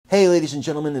ladies and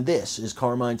gentlemen, this is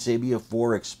Carmine Sabia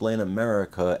for Explain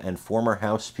America, and former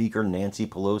House Speaker Nancy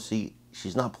Pelosi,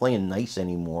 she's not playing nice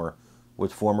anymore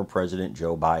with former President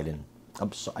Joe Biden.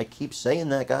 I keep saying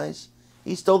that, guys.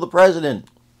 He's still the president.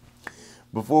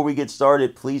 Before we get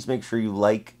started, please make sure you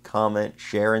like, comment,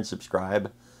 share, and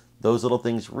subscribe. Those little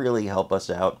things really help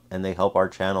us out, and they help our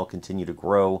channel continue to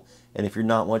grow. And if you're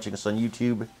not watching us on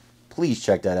YouTube, please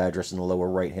check that address in the lower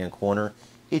right-hand corner.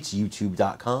 It's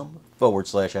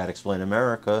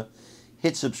youtube.com/@explainamerica.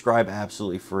 Hit subscribe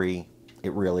absolutely free.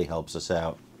 It really helps us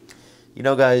out. You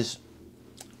know, guys,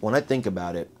 when I think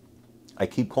about it, I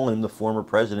keep calling him the former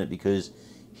president because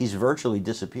he's virtually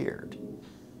disappeared.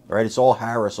 Right? It's all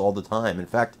Harris all the time. In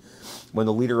fact, when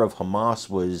the leader of Hamas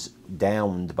was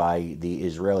downed by the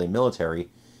Israeli military,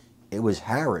 it was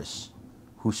Harris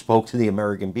who spoke to the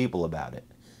American people about it.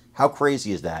 How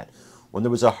crazy is that? When there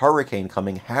was a hurricane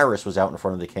coming, Harris was out in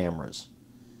front of the cameras,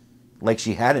 like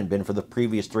she hadn't been for the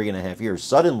previous 3.5 years.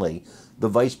 Suddenly, the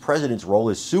vice president's role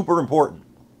is super important.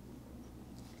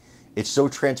 It's so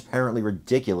transparently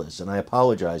ridiculous, and I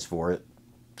apologize for it,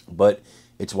 but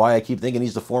it's why I keep thinking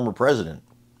he's the former president.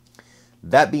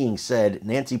 That being said,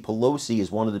 Nancy Pelosi is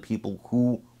one of the people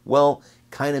who, well,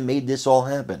 kind of made this all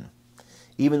happen.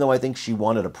 Even though I think she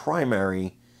wanted a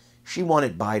primary, she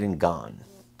wanted Biden gone.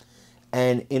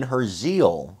 And in her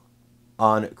zeal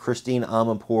on Christine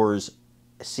Amanpour's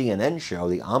CNN show,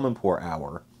 the Amanpour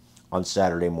Hour, on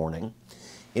Saturday morning,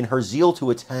 in her zeal to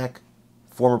attack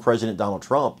former President Donald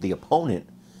Trump, the opponent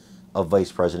of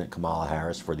Vice President Kamala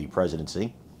Harris for the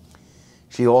presidency,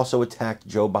 she also attacked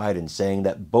Joe Biden, saying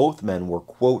that both men were,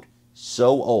 quote,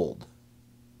 so old,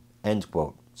 end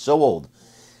quote, so old.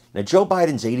 Now, Joe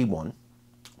Biden's 81.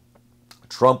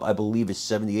 Trump, I believe, is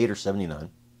 78 or 79.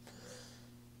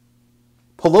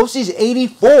 Pelosi's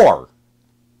 84.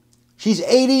 She's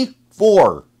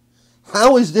 84.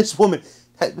 How is this woman,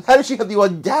 how does she have the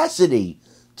audacity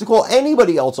to call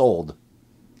anybody else old?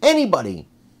 Anybody.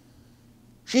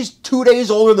 She's 2 days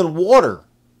older than water.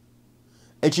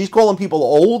 And she's calling people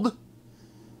old?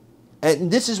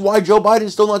 And this is why Joe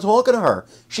Biden's still not talking to her.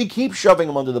 She keeps shoving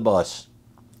him under the bus.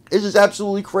 This is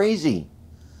absolutely crazy.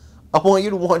 I want you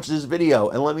to watch this video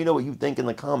and let me know what you think in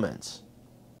the comments.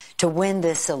 To win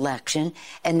this election,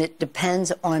 and it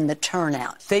depends on the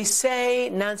turnout. They say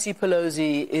Nancy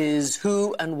Pelosi is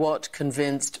who and what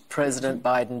convinced President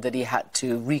Biden that he had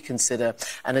to reconsider,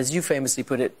 and as you famously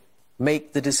put it,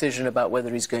 make the decision about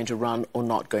whether he's going to run or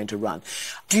not going to run.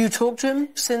 Do you talk to him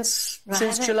since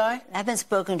July? I haven't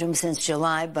spoken to him since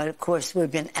July, but of course we've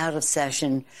been out of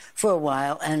session for a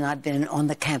while, and I've been on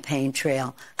the campaign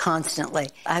trail constantly.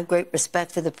 I have great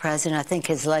respect for the president. I think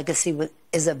his legacy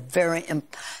is a very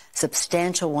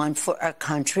substantial one for our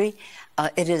country.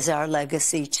 It is our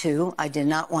legacy, too. I did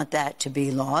not want that to be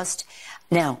lost.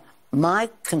 Now, my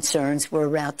concerns were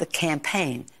about the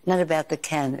campaign, not about the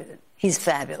candidate. He's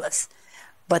fabulous.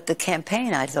 But the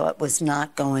campaign, I thought, was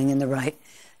not going in the right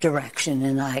direction,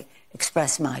 and I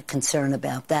expressed my concern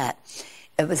about that.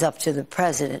 It was up to the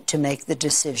president to make the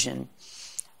decision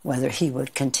whether he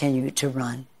would continue to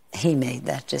run. He made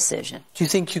that decision. Do you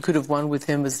think you could have won with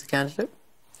him as the candidate?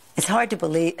 It's hard to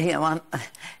believe,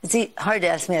 it's hard to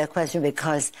ask me that question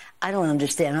because I don't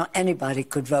understand how anybody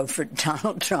could vote for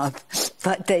Donald Trump,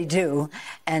 but they do,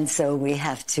 and so we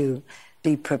have to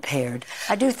be prepared.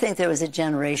 I do think there was a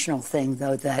generational thing,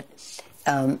 though, that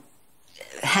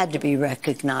had to be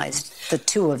recognized. The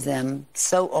two of them,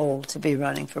 so old to be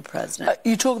running for president.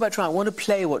 You talk about Trump. I want to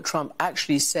play what Trump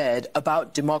actually said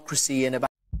about democracy and about